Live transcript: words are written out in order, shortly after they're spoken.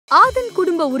ஆதன்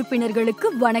குடும்ப உறுப்பினர்களுக்கு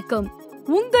வணக்கம்.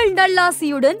 உங்கள்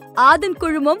நல்லாசியுடன் ஆதன்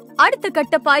குழுமம் அடுத்த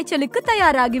கட்ட பாய்ச்சலுக்கு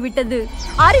தயாராகிவிட்டது.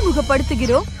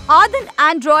 அறிமுகப்படுத்துகிறோம் ஆதன்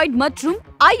ஆண்ட்ராய்டு மற்றும்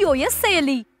iOS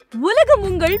செயலி. உலகம்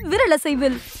உங்கள்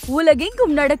விரலசைவில்.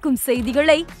 உலகெங்கும் நடக்கும்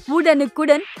செய்திகளை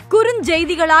உடனுக்குடன்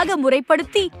குறுஞ்செய்திகளாக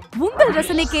முறைப்படுத்தி உங்கள்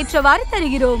ரசனைக்கேற்றவாறு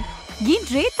தருகிறோம்.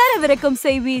 இன்றே தரவிறக்கம்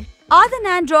செய்வீர் ஆதன்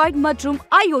ஆண்ட்ராய்டு மற்றும்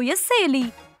iOS செயலி.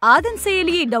 ஆதன்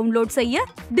செயலியை டவுன்லோட் செய்ய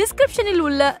டிஸ்கிரிப்ஷனில்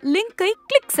உள்ள லிங்கை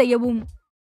கிளிக் செய்யவும்.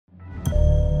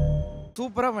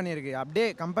 சூப்பரா பண்ணிருக்கு. அப்படியே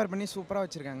கம்பேர் பண்ணி சூப்பரா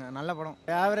வச்சிருக்காங்க. நல்ல படம்.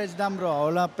 ஆவரேஜ் தான் ப்ரோ.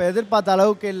 அவ்வளோ இப்போ எதிர்பார்த்த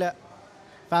அளவுக்கு இல்லை.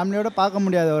 ஃபேமிலியோட பார்க்க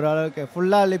முடியாது ஒரு அளவுக்கு.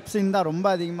 ஃபுல்லாக லிப்ஸின் தான் ரொம்ப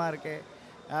அதிகமாக இருக்கு.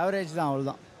 ஆவரேஜ் தான்,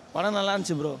 அவ்வளோதான். படம் நல்லா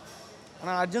இருந்துச்சு ப்ரோ.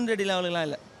 ஆனால் அர்ஜுன் ரெட்டிலாம் அவளுக்குலாம்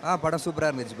இல்லை. படம்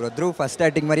சூப்பராக இருந்துச்சு ப்ரோ. த்ரூ ஃபர்ஸ்ட்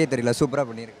ஆக்டிங் மாதிரியே தெரியல, சூப்பராக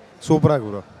பண்ணியிருக்கு. சூப்பராக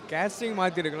இருக்கு bro. Casting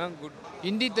மாற்றிருக்கலாம். Good.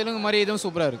 Hindi Telugu மாதிரி எதுவும்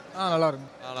சூப்பராக இருக்கு. நல்லா இருக்கு.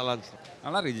 நல்லா இருந்துச்சு.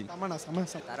 நல்லா இருக்கு.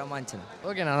 தரமாக இருந்துச்சு.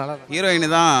 ஓகே, நான் நல்லா ஹீரோயின்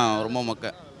தான் ரொம்ப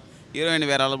மொக்க. ஹீரோயின்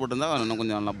வேறு ஆள் போட்டிருந்தா இன்னும்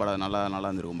கொஞ்சம் நல்லா படம் நல்லா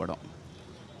இருந்திருக்கும் படம்.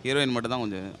 ஹீரோயின் மட்டும் தான்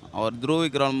கொஞ்சம் அவர் த்ருவ்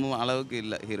விக்ரம் அளவுக்கு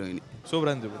இல்லை ஹீரோயின்.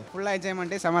 சூப்பராக இருந்துச்சு ப்ரோ. ஃபுல்லாக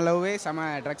என்ஜாய்மெண்ட்டு, செம லவ், செம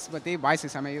ட்ரக்ஸ் பற்றி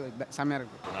பாய்ஸுக்கு செமையாக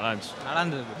இருக்கு. நல்லா இருந்துச்சு. நல்லா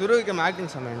இருந்தது. துருவ் விக்ரம் ஆக்டிங்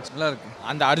செம்ம இருந்துச்சு. நல்லா இருக்கு.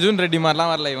 அந்த அர்ஜுன் ரெட்டி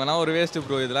மாதிரிலாம் வரல. இவனா ஒரு வேஸ்ட்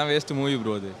ப்ரோ. இதெல்லாம் வேஸ்ட் மூவி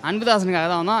ப்ரோ. இது அன்புதாசனுக்காக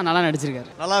தான் வந்தோம். நல்லா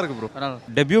நடிச்சிருக்காரு. நல்லா இருக்கு ப்ரோ.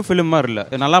 டெபியூ ஃபிலிம் மாதிரி இல்லை,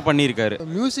 நல்லா பண்ணியிருக்காரு.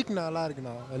 மியூசிக் நல்லா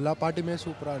இருக்குண்ணா. எல்லா பாட்டுமே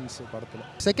சூப்பராக இருந்துச்சு படத்தில்.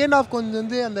 செகண்ட் ஹாஃப் கொஞ்சம்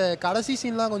வந்து அந்த கடைசி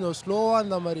சீன்லாம் கொஞ்சம் ஸ்லோவாக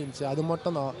இருந்த மாதிரி இருந்துச்சு. அது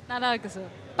மட்டும் தான். நல்லா இருக்கு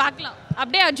சார், பார்க்கலாம்.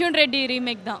 அப்படியே அர்ஜுன் ரெட்டி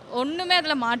ரீமேக் தான். ஒன்றுமே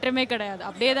அதில் மாற்றமே கிடையாது.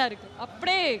 அப்படியே தான் இருக்குது.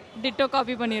 அப்படியே டிட்டோ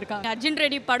காப்பி பண்ணியிருக்காங்க. அர்ஜுன்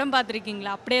ரெட்டி படம்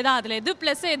பார்த்துருக்கீங்களா? அப்படியே தான். அதில் எது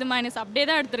ப்ளஸ் எது மைனஸ் அப்படியே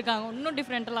தான் எடுத்திருக்காங்க. ஒன்றும்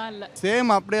டிஃப்ரெண்ட்லாம் இல்லை.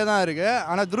 சேம் அப்படியே தான் இருக்குது.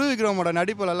 ஆனால் த்ருவ் விக்ரமோட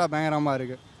நடிப்புலலாம் பயங்கரமாக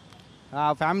இருக்குது.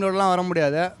 ஃபேமிலியோடலாம் வர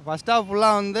முடியாது. ஃபர்ஸ்ட் ஹாஃப்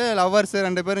ஃபுல்லாக வந்து லவ்வர்ஸ்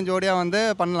ரெண்டு பேரும் ஜோடியாக வந்து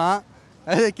பண்ணலாம்.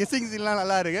 அது கிஸ்ஸிங் சீன்லாம்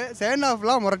நல்லா இருக்குது. செகண்ட்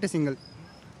ஹாஃப்லாம் முரட்டு சிங்கிள்.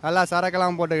 நல்லா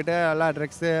சரக்கெல்லாம் போட்டுக்கிட்டு நல்லா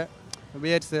ட்ரெக்ஸு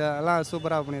பியர்ஸு எல்லாம்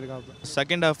சூப்பராக பண்ணியிருக்காங்க.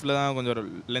 செகண்ட் ஹாஃபில் தான் கொஞ்சம்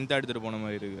லென்த்தாக எடுத்துகிட்டு போன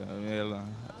மாதிரி இருக்குது.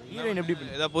 ஹீரோயின் எப்படி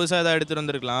ஏதாவது புதுசாக ஏதாவது எடுத்துகிட்டு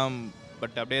வந்திருக்கலாம்.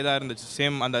 பட் அப்படியே தான் இருந்துச்சு.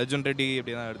 சேம் அந்த அர்ஜுன் ரெட்டி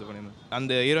அப்படியே தான் எடுத்து பண்ணியிருந்தேன்.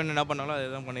 அந்த ஹீரோயின் என்ன பண்ணாலும் அதை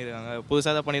தான் பண்ணியிருக்காங்க.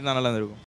 புதுசாக தான் பண்ணியிருந்தா நல்லா இருந்திருக்கும்.